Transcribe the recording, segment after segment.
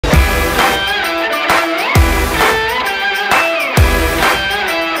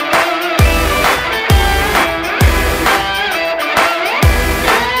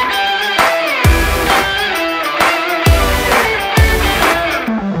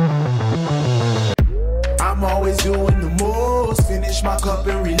always doing the most. Finish my cup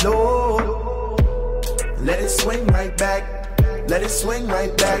and reload. Let it swing right back. Let it swing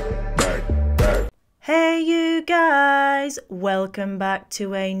right back. Hey you guys, welcome back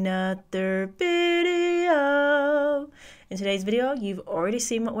to another video. In today's video, you've already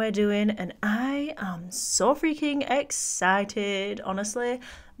seen what we're doing and I am so freaking excited. Honestly,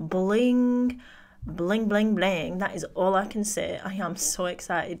 bling, bling, bling, bling. That is all I can say. I am so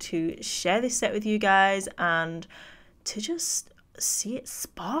excited to share this set with you guys and to just see it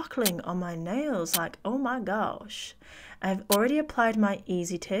sparkling on my nails. Like, oh my gosh. I've already applied my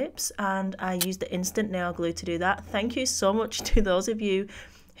easy tips and I used the instant nail glue to do that. Thank you so much to those of you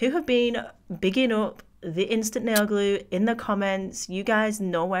who have been bigging up the instant nail glue in the comments. You guys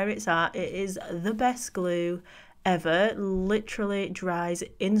know where it's at. It is the best glue ever. It literally dries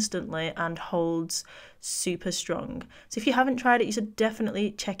instantly and holds super strong. So if you haven't tried it, you should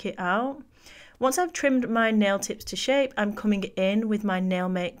definitely check it out. Once I've trimmed my nail tips to shape, I'm coming in with my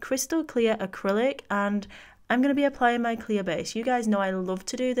Nailmate Crystal Clear Acrylic and I'm going to be applying my clear base. You guys know I love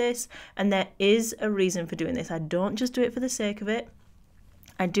to do this and there is a reason for doing this. I don't just do it for the sake of it.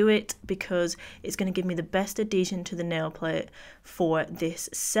 I do it because it's going to give me the best adhesion to the nail plate for this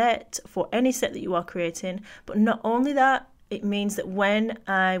set, for any set that you are creating. But not only that, it means that when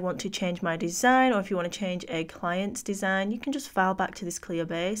I want to change my design or if you want to change a client's design, you can just file back to this clear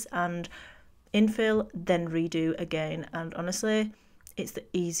base and infill, then redo again. And honestly, it's the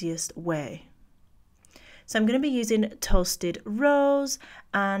easiest way. So I'm going to be using Toasted Rose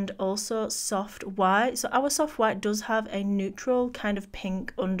and also Soft White. So our Soft White does have a neutral kind of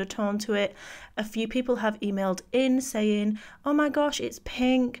pink undertone to it. A few people have emailed in saying, oh my gosh, it's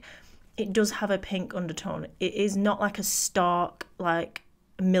pink. It does have a pink undertone. It is not like a stark, like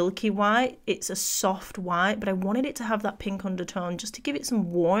milky white. It's a soft white, but I wanted it to have that pink undertone just to give it some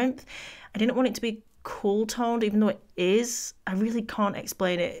warmth. I didn't want it to be cool toned, even though it is. I really can't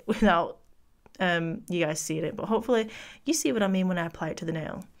explain it without you guys seeing it, but hopefully you see what I mean when I apply it to the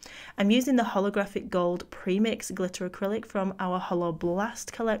nail. I'm using the Holographic Gold Premix Glitter Acrylic from our Holo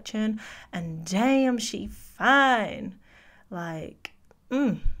Blast collection, and damn, she fine. Like,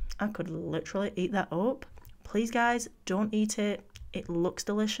 I could literally eat that up. Please guys, don't eat it. It looks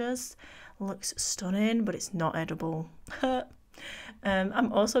delicious, looks stunning, but it's not edible.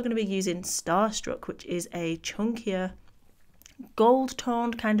 I'm also going to be using Starstruck, which is a chunkier gold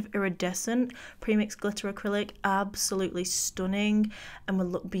toned kind of iridescent premix glitter acrylic. Absolutely stunning and will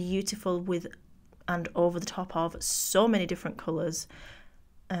look beautiful with and over the top of so many different colors.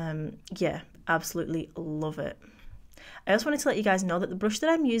 Yeah, absolutely love it. I also wanted to let you guys know that the brush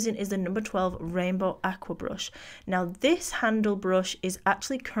that I'm using is the number 12 Rainbow Aqua brush. Now this handle brush is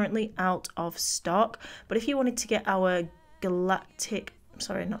actually currently out of stock, but if you wanted to get our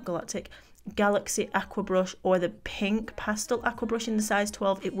Galaxy Aqua brush or the pink pastel aqua brush in the size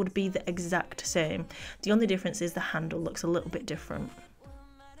 12, it would be the exact same. The only difference is the handle looks a little bit different.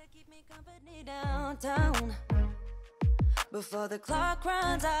 Before the clock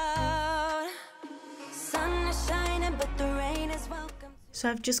runs out, sun is shining, but the rain is welcome. So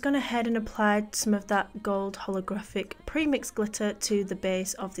I've just gone ahead and applied some of that gold holographic premix glitter to the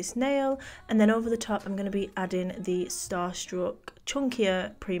base of this nail, and then over the top I'm going to be adding the Starstruck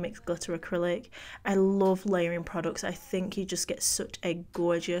chunkier premix glitter acrylic. I love layering products. I think you just get such a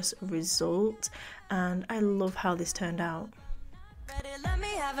gorgeous result and I love how this turned out. Let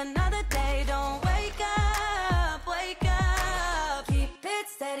me have another day. Don't wake up, wake up. Keep it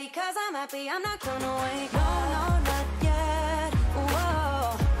steady, cause I'm happy. I'm not gonna wake up. No, not yet.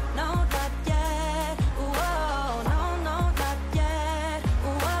 Whoa, no, not yet. Whoa, no, not yet.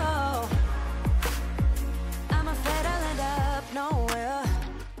 Whoa, I'm afraid I'll end up nowhere.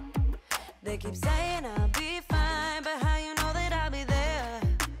 They keep saying I'll be fine, but how you know that I'll be there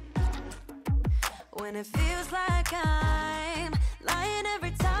when it feels like I'm lying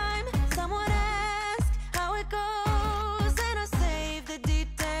every time someone asks how it goes, and I save the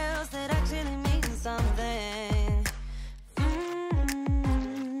details that actually mean something.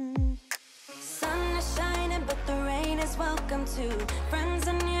 Sun is shining, but the rain is welcome too. Friends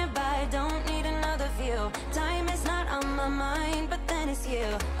are nearby, don't need another view. Time is not on my mind, but then it's you.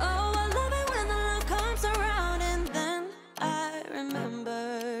 Oh, I love it when the love comes around, and then I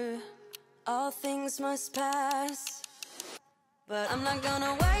remember all things must pass. But I'm not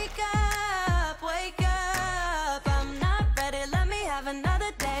gonna wake up, wake up. I'm not ready, let me have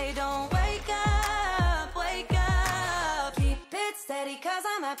another day. Don't wake up, wake up. Keep it steady, cause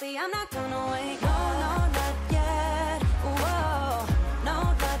I'm happy. I'm not gonna wake up. No, not yet. Whoa,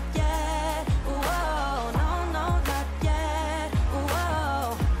 no, not yet. Whoa, no, not yet.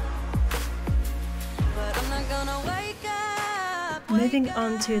 Whoa. But I'm not gonna moving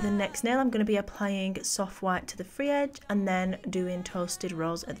on to the next nail, I'm going to be applying soft white to the free edge and then doing toasted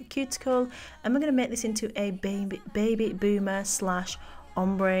rose at the cuticle. And we're going to make this into a baby boomer /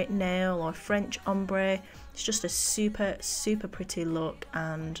 ombre nail, or French ombre. It's just a super pretty look,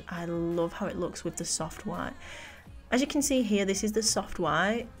 and I love how it looks with the soft white. As you can see here, this is the soft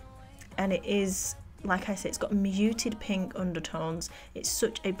white, and it is, like I said, it's got muted pink undertones. It's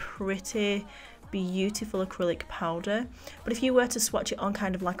such a pretty, beautiful acrylic powder, but if you were to swatch it on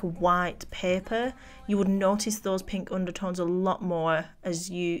kind of like a white paper, you would notice those pink undertones a lot more as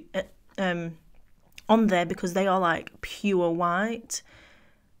you on there, because they are like pure white.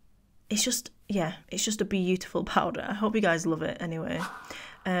 It's just, yeah, it's just a beautiful powder. I hope you guys love it anyway.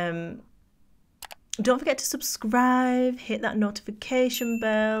 Don't forget to subscribe, hit that notification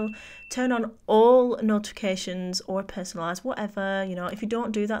bell, turn on all notifications or personalize, whatever, you know. If you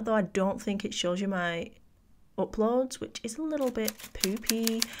don't do that though, I don't think it shows you my uploads, which is a little bit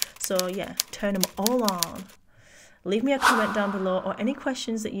poopy. So yeah, turn them all on. Leave me a comment down below, or any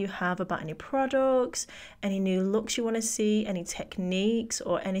questions that you have about any products, any new looks you want to see, any techniques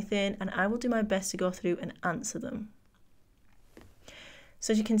or anything, and I will do my best to go through and answer them.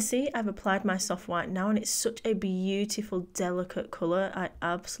 So as you can see, I've applied my soft white now, and it's such a beautiful, delicate colour. I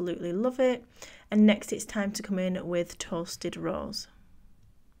absolutely love it. And next it's time to come in with toasted rose.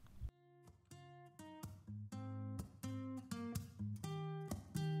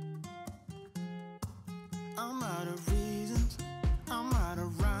 I'm out of reasons, I'm out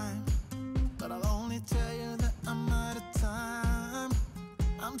of rhyme, but I'll only tell you that I'm out of time.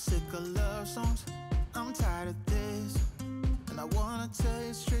 I'm sick of love songs, I'm tired of this, and I wanna tell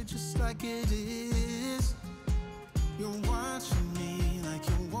you straight just like it is. You're watching me like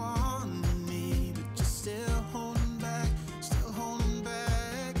you want me, but you're still holding back, still holding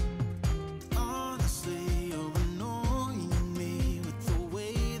back. Honestly, you're annoying me with the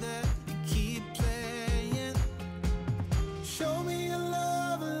way that you keep playing. Show me your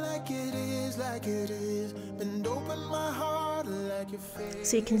love like it is, bend open my heart like your face.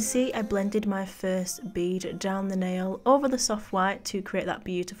 So you can see I blended my first bead down the nail over the soft white to create that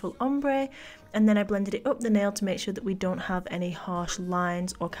beautiful ombre, and then I blended it up the nail to make sure that we don't have any harsh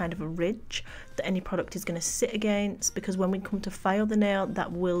lines or kind of a ridge that any product is going to sit against, because when we come to file the nail,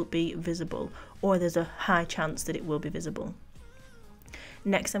 that will be visible, or there's a high chance that it will be visible.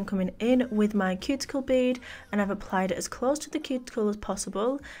 Next I'm coming in with my cuticle bead, and I've applied it as close to the cuticle as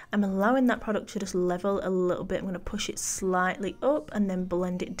possible. I'm allowing that product to just level a little bit. I'm going to push it slightly up and then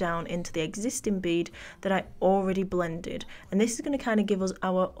blend it down into the existing bead that I already blended, and this is going to kind of give us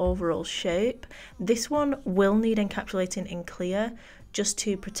our overall shape. This one will need encapsulating in clear just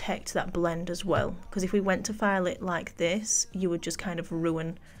to protect that blend as well, because if we went to file it like this, you would just kind of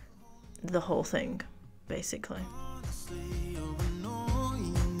ruin the whole thing basically.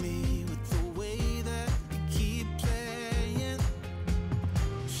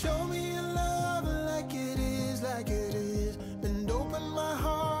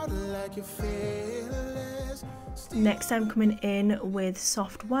 Next I'm coming in with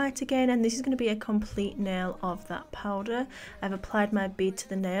soft white again, and this is going to be a complete nail of that powder. I've applied my bead to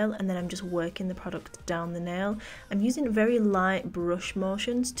the nail, and then I'm just working the product down the nail. I'm using very light brush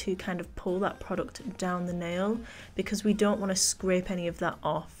motions to kind of pull that product down the nail, because we don't want to scrape any of that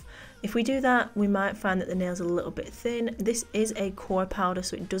off. If we do that, we might find that the nail's a little bit thin. This is a core powder,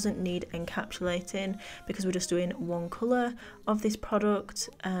 so it doesn't need encapsulating, because we're just doing one colour of this product.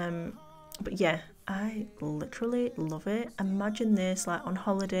 But yeah, I literally love it. Imagine this like on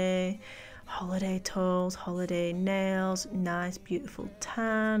holiday, holiday toes, holiday nails, nice beautiful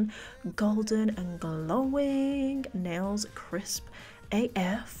tan, golden and glowing, nails crisp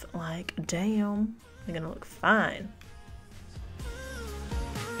AF, like damn, they're gonna look fine.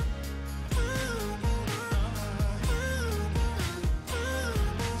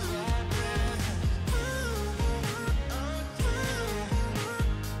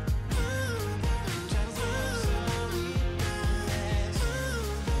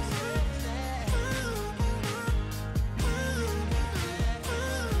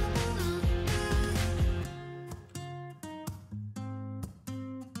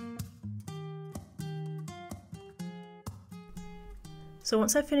 So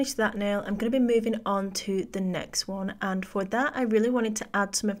once I finish that nail, I'm going to be moving on to the next one, and for that I really wanted to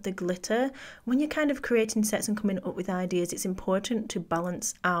add some of the glitter. When you're kind of creating sets and coming up with ideas, it's important to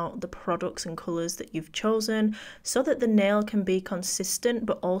balance out the products and colours that you've chosen so that the nail can be consistent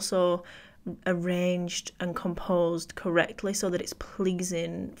but also arranged and composed correctly, so that it's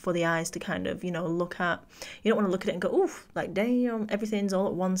pleasing for the eyes to kind of, you know, look at. You don't want to look at it and go, oof, like damn, everything's all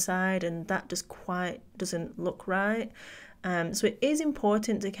at one side, and that just quite doesn't look right. So it is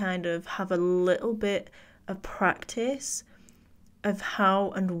important to kind of have a little bit of practice of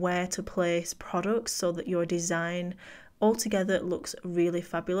how and where to place products so that your design altogether looks really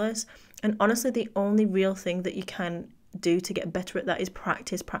fabulous. And honestly, the only real thing that you can do to get better at that is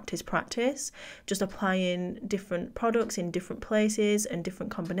practice, practice, practice. Just applying different products in different places and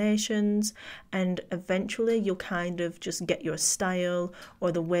different combinations, and eventually you'll kind of just get your style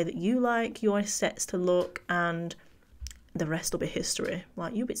or the way that you like your sets to look, and the rest will be history.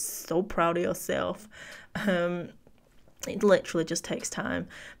 Like, you'll be so proud of yourself. It literally just takes time.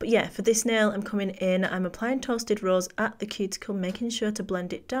 But yeah, for this nail, I'm coming in, I'm applying Toasted Rose at the cuticle, making sure to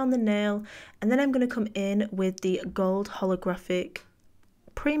blend it down the nail, and then I'm going to come in with the gold holographic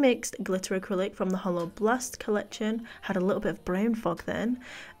pre-mixed glitter acrylic from the Hollow Blast collection. Had a little bit of brain fog then.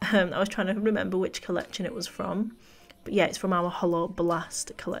 I was trying to remember which collection it was from. But yeah, it's from our Hollow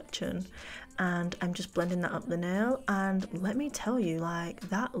Blast collection. And I'm just blending that up the nail, and let me tell you, like,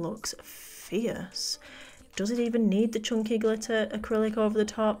 that looks fierce. Does it even need the chunky glitter acrylic over the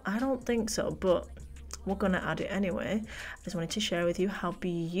top? I don't think so, but we're going to add it anyway. I just wanted to share with you how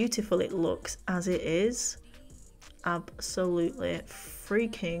beautiful it looks as it is. Absolutely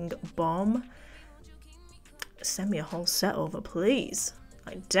freaking bomb. Send me a whole set over, please.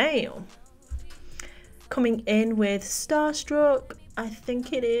 Like, damn. Coming in with Starstruck, I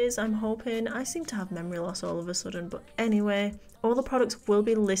think it is, I'm hoping. I seem to have memory loss all of a sudden, but anyway, all the products will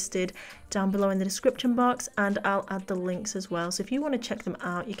be listed down below in the description box, and I'll add the links as well. So if you want to check them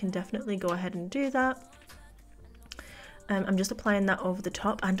out, you can definitely go ahead and do that. I'm just applying that over the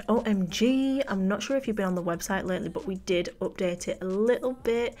top, and OMG, I'm not sure if you've been on the website lately, but we did update it a little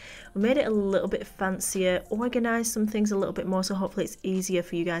bit. We made it a little bit fancier, organised some things a little bit more, so hopefully it's easier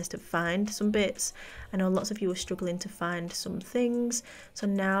for you guys to find some bits. I know lots of you were struggling to find some things, so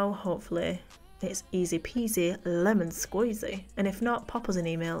now hopefully it's easy peasy lemon squeezy. And if not, pop us an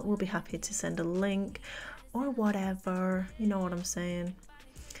email, we'll be happy to send a link or whatever, you know what I'm saying.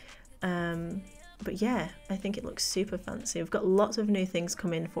 But yeah, I think it looks super fancy. We've got lots of new things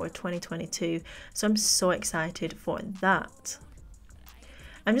coming for 2022, so I'm so excited for that.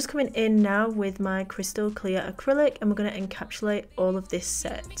 I'm just coming in now with my crystal clear acrylic, and we're going to encapsulate all of this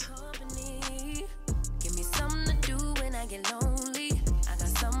set.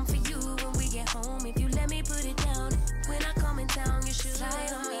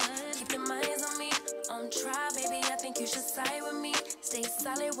 Stay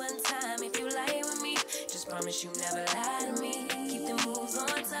solid one time if you lie with me. Just promise you never lie to me. Keep the moves on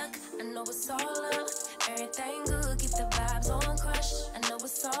tuck. I know it's all love. Everything good. Keep the vibes on crush. I know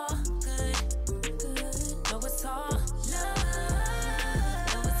it's all good. Good. Know it's all love.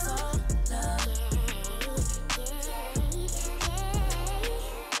 Know it's all love.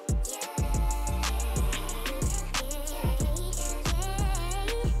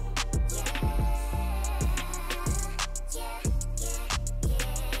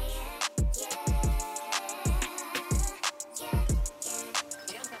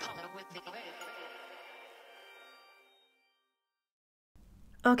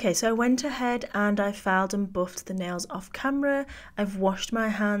 Okay, so I went ahead and I filed and buffed the nails off camera. I've washed my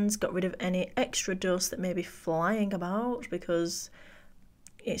hands, got rid of any extra dust that may be flying about, because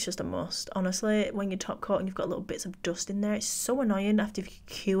it's just a must. Honestly, when you're top coating, you've got little bits of dust in there. It's so annoying after you've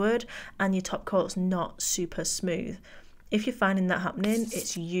cured and your top coat's not super smooth. If you're finding that happening,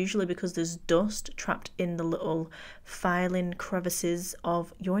 it's usually because there's dust trapped in the little filing crevices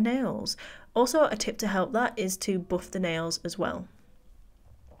of your nails. Also, a tip to help that is to buff the nails as well.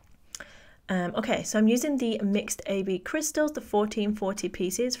 Okay, so I'm using the mixed AB crystals, the 1440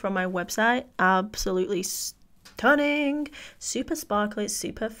 pieces from my website. Absolutely stunning, super sparkly,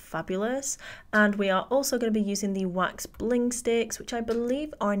 super fabulous. And we are also going to be using the wax bling sticks, which I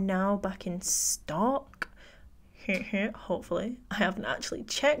believe are now back in stock. Hopefully. I haven't actually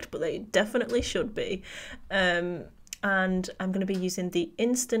checked, but they definitely should be. And I'm going to be using the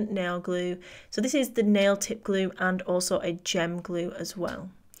instant nail glue. So this is the nail tip glue and also a gem glue as well.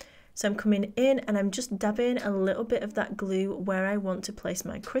 So I'm coming in and I'm just dabbing a little bit of that glue where I want to place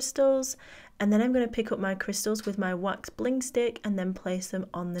my crystals, and then I'm going to pick up my crystals with my wax bling stick and then place them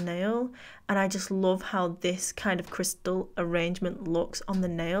on the nail. And I just love how this kind of crystal arrangement looks on the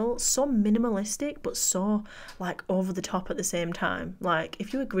nail. So minimalistic, but so like over the top at the same time. Like,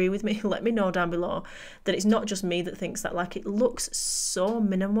 if you agree with me, let me know down below that it's not just me that thinks that. Like, it looks so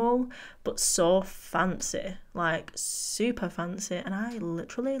minimal but so fancy, like super fancy, and I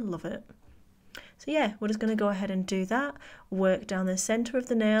literally love it. So yeah, we're just going to go ahead and do that, work down the centre of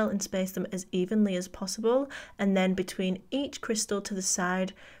the nail and space them as evenly as possible, and then between each crystal to the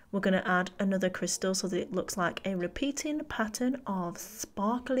side we're going to add another crystal so that it looks like a repeating pattern of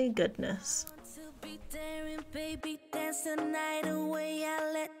sparkly goodness. Be daring, baby, dance the night away.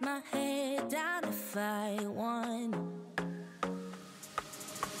 I let my head down if I won.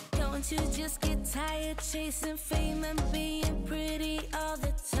 Don't you just get tired chasing fame and being pretty all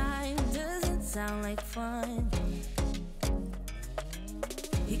the time? Doesn't sound like fun.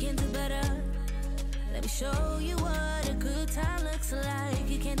 You can do better. Let me show you what a good time looks like.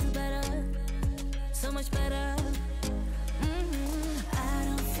 You can do better, so much better. I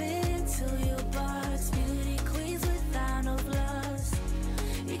don't fit into your box, beauty queens without no flaws.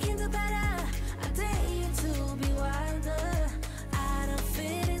 You can do better, I dare you to be wilder. I don't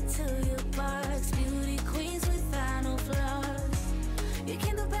fit into your box, beauty queens without no flaws. You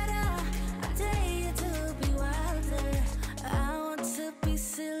can do better, I dare you to be wilder. I want to be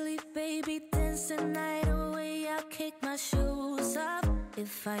silly, baby, dance the night away. I'll kick my shoes off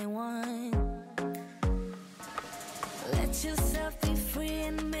if I want. Let yourself be free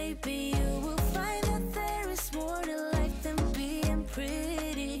and maybe you will find that there is more to life than being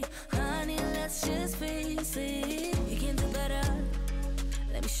pretty. Honey, let's just face it. You can do better.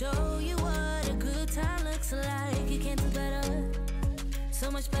 Let me show you what a good time looks like. You can do better,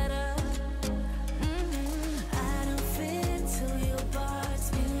 so much better. I don't fit into your box,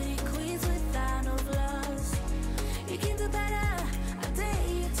 beauty queens without no flaws. You can do better, I dare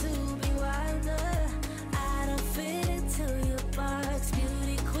you to be wilder. I don't fit into your box,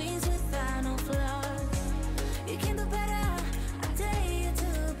 beauty queens without no flaws. You can do better, I dare you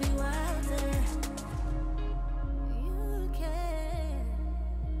to be wilder. You can.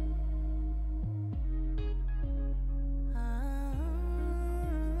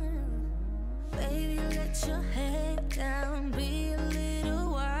 Baby, let your head down, be a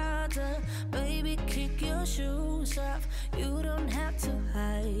little wilder. Baby, kick your shoes off, you don't have to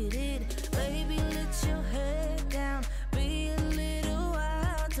hide it. Baby, let your head down, be a little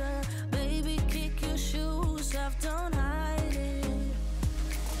wilder. Baby, kick your shoes off, don't hide it.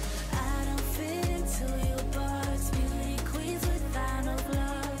 I don't fit into your box, beauty queens without no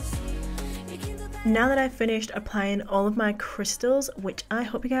flaws. You can do better. Now that I've finished applying all of my crystals, which I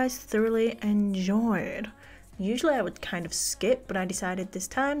hope you guys thoroughly enjoyed. Usually I would kind of skip, but I decided this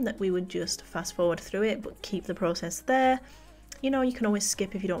time that we would just fast forward through it, but keep the process there. You know, you can always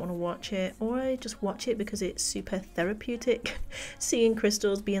skip if you don't want to watch it, or just watch it because it's super therapeutic seeing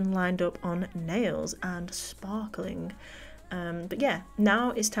crystals being lined up on nails and sparkling. But yeah,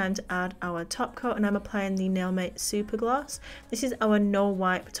 now it's time to add our top coat, and I'm applying the Nailmate Super Gloss. This is our no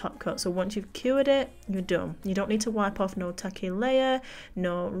wipe top coat, so once you've cured it, you're done. You don't need to wipe off no tacky layer,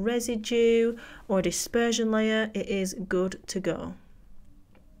 no residue or dispersion layer. It is good to go.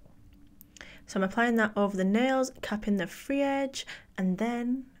 So I'm applying that over the nails, capping the free edge, and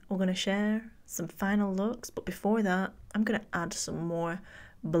then we're going to share some final looks. But before that, I'm going to add some more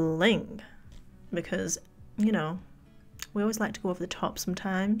bling because, you know, we always like to go over the top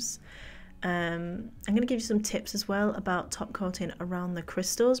sometimes. I'm going to give you some tips as well about top coating around the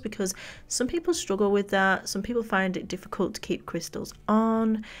crystals because some people struggle with that. Some people find it difficult to keep crystals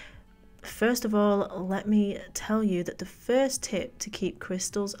on. First of all, let me tell you that the first tip to keep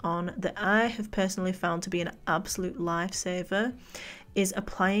crystals on that I have personally found to be an absolute lifesaver is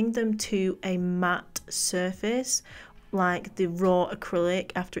applying them to a matte surface like the raw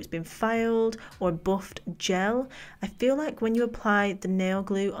acrylic after it's been filed, or buffed gel. I feel like when you apply the nail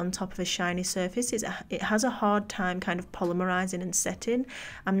glue on top of a shiny surface, it has a hard time kind of polymerizing and setting.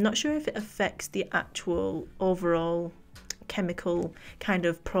 I'm not sure if it affects the actual overall chemical kind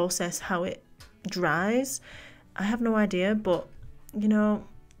of process, how it dries. I have no idea, but you know,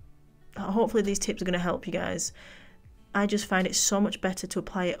 hopefully these tips are going to help you guys. I just find it so much better to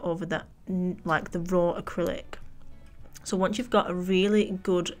apply it over that, like the raw acrylic. So once you've got a really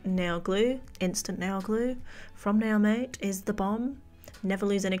good nail glue, instant nail glue from Nailmate is the bomb. Never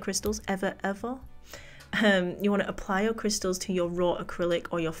lose any crystals, ever, ever. You want to apply your crystals to your raw acrylic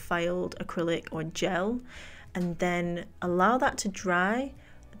or your filed acrylic or gel, and then allow that to dry.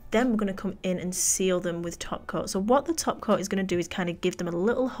 Then we're going to come in and seal them with top coat. So what the top coat is going to do is kind of give them a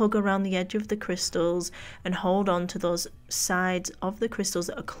little hug around the edge of the crystals and hold on to those sides of the crystals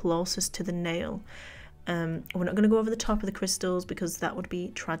that are closest to the nail. We're not going to go over the top of the crystals because that would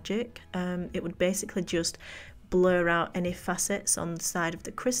be tragic. It would basically just blur out any facets on the side of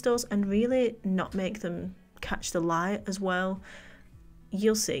the crystals and really not make them catch the light as well.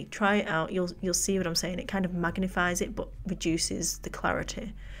 You'll see, try it out, you'll see what I'm saying. It kind of magnifies it but reduces the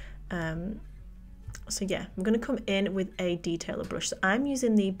clarity. So yeah, I'm going to come in with a detailer brush. So I'm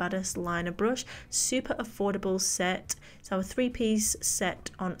using the Baddest Liner brush, super affordable set. It's our 3-piece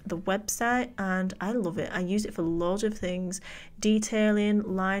set on the website and I love it. I use it for loads of things: detailing,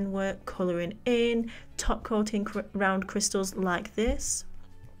 line work, colouring in, top coating round crystals like this.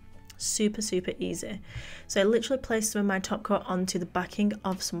 Super easy. So I literally place some of my top coat onto the backing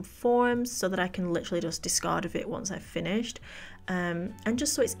of some forms so that I can literally just discard of it once I've finished, and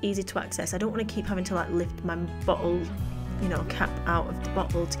just so it's easy to access. I don't want to keep having to like lift my bottle, you know, cap out of the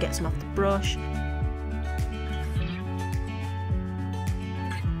bottle to get some off the brush.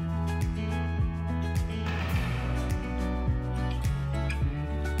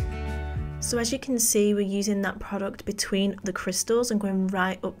 So as you can see, we're using that product between the crystals and going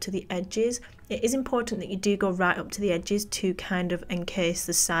right up to the edges. It is important that you do go right up to the edges to kind of encase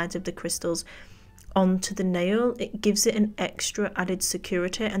the sides of the crystals onto the nail. It gives it an extra added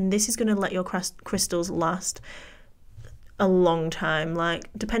security, and this is going to let your crystals last a long time, like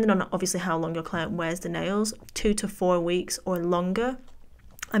depending on obviously how long your client wears the nails, 2 to 4 weeks or longer.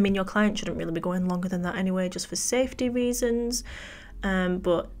 I mean, your client shouldn't really be going longer than that anyway, just for safety reasons,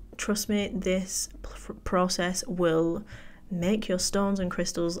 but trust me, this process will make your stones and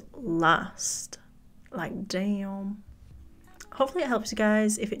crystals last. Like, damn. Hopefully it helps you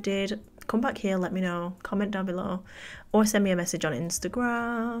guys. If it did, come back here, let me know, comment down below, or send me a message on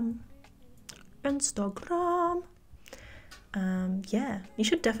Instagram. Yeah, you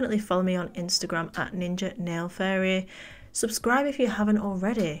should definitely follow me on Instagram at Ninja Nail Fairy. Subscribe if you haven't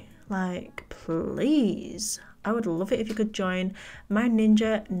already. Like, please. I would love it if you could join my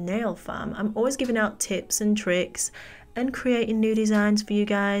Ninja Nail Fam. I'm always giving out tips and tricks and creating new designs for you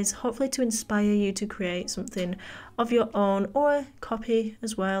guys, hopefully to inspire you to create something of your own or copy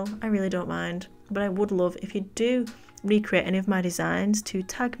as well. I really don't mind, but I would love if you do recreate any of my designs to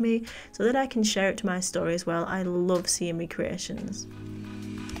tag me so that I can share it to my story as well. I love seeing recreations.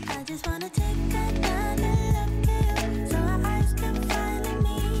 I just wanna take another look at you so our eyes can finally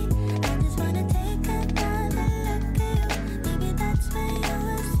meet. I just wanna take another look at you. Maybe that's when you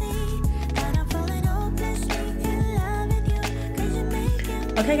will see that I'm falling hopelessly in love with you, 'cause you're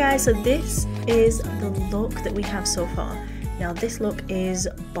making me. Okay guys, so this is the look that we have so far. Now this look is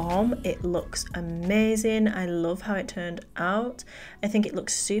bomb. It looks amazing. I love how it turned out. I think it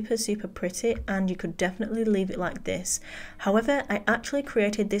looks super pretty, and you could definitely leave it like this. However, I actually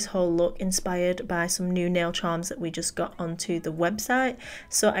created this whole look inspired by some new nail charms that we just got onto the website.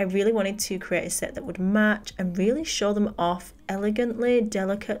 So I really wanted to create a set that would match and really show them off elegantly,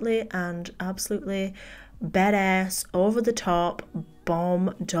 delicately, and absolutely badass, over the top,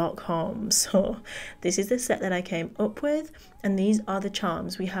 bomb.com. So this is the set that I came up with, and these are the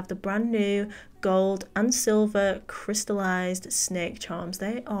charms. We have the brand new gold and silver crystallized snake charms.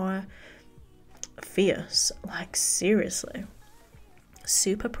 They are fierce, like seriously.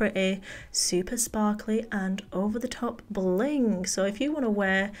 Super pretty, super sparkly, and over the top bling. So if you want to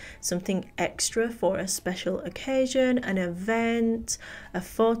wear something extra for a special occasion, an event, a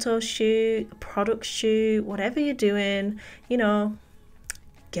photo shoot, a product shoot, whatever you're doing, you know,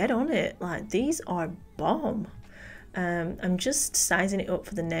 get on it. Like, these are bomb. I'm just sizing it up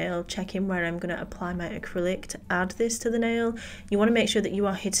for the nail, checking where I'm going to apply my acrylic to add this to the nail. You want to make sure that you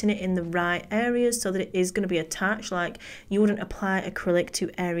are hitting it in the right areas so that it is going to be attached. Like, you wouldn't apply acrylic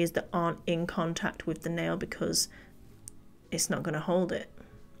to areas that aren't in contact with the nail because it's not going to hold it.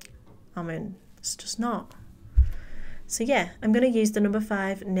 I mean, it's just not. So yeah, I'm going to use the number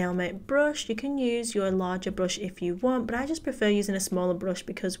 5 Nailmate brush. You can use your larger brush if you want, but I just prefer using a smaller brush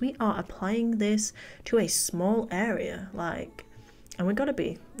because we are applying this to a small area, like, and we've got to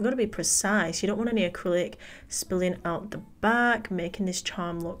be precise. You don't want any acrylic spilling out the back, making this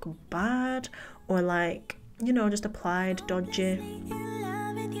charm look bad, or like, you know, just applied dodgy. In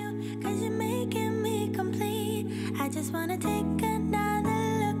love with you, 'cause you're making me complete. I just wanna take another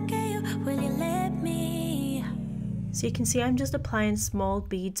look at you. Will you let me? So you can see I'm just applying small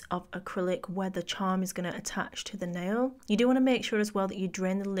beads of acrylic where the charm is going to attach to the nail. You do want to make sure as well that you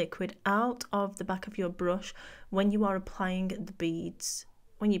drain the liquid out of the back of your brush when you are applying the beads,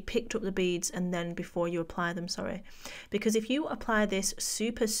 when you picked up the beads, and then before you apply them, sorry. Because if you apply this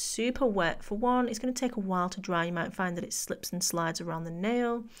super wet, for one, it's going to take a while to dry. You might find that it slips and slides around the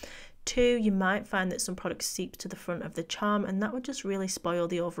nail. 2, you might find that some product seeps to the front of the charm, and that would just really spoil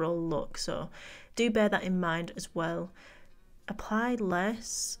the overall look. So do bear that in mind as well. Apply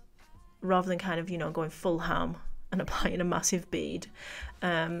less rather than kind of, you know, going full ham and applying a massive bead.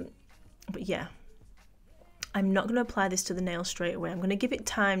 But yeah, I'm not going to apply this to the nail straight away. I'm going to give it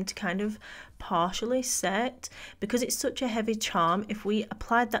time to kind of partially set. Because it's such a heavy charm, if we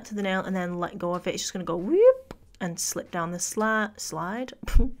applied that to the nail and then let go of it, it's just going to go whoop and slip down the slide.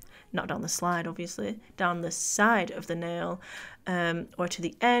 Not down the slide, obviously, down the side of the nail, or to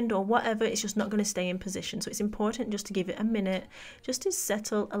the end or whatever. It's just not going to stay in position. So it's important just to give it a minute, just to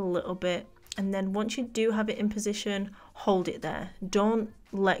settle a little bit. And then once you do have it in position, hold it there. Don't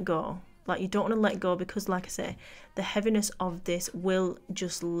let go. Like, you don't want to let go, because like I say, the heaviness of this will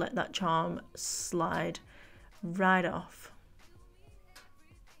just let that charm slide right off.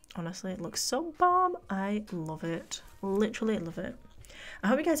 Honestly, it looks so bomb. I love it. Literally love it. I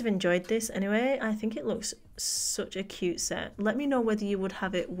hope you guys have enjoyed this anyway. I think it looks such a cute set. Let me know whether you would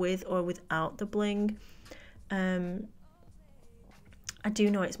have it with or without the bling. I do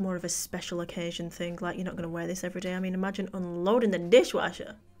know it's more of a special occasion thing. Like, you're not going to wear this every day. I mean, imagine unloading the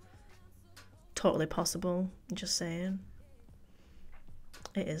dishwasher. Totally possible, just saying.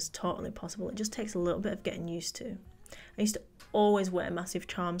 It is totally possible. It just takes a little bit of getting used to. I used to always wear massive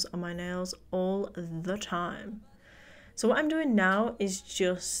charms on my nails all the time. So what I'm doing now is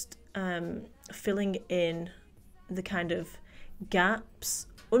just filling in the kind of gaps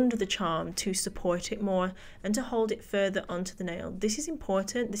under the charm to support it more and to hold it further onto the nail. This is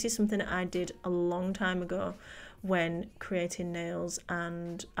important. This is something that I did a long time ago when creating nails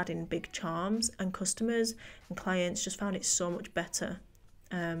and adding big charms, and customers and clients just found it so much better.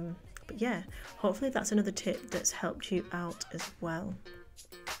 But yeah, hopefully that's another tip that's helped you out as well.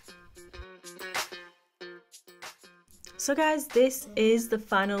 So guys, this is the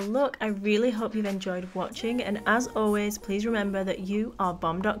final look. I really hope you've enjoyed watching, and as always, please remember that you are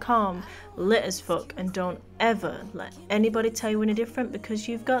bomb.com, lit as fuck, and don't ever let anybody tell you any different, because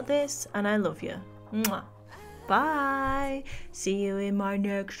you've got this and I love you. Mwah. Bye. See you in my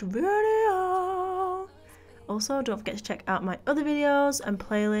next video. Also, don't forget to check out my other videos and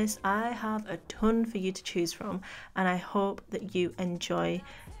playlists. I have a ton for you to choose from, and I hope that you enjoy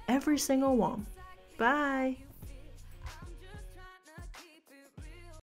every single one. Bye.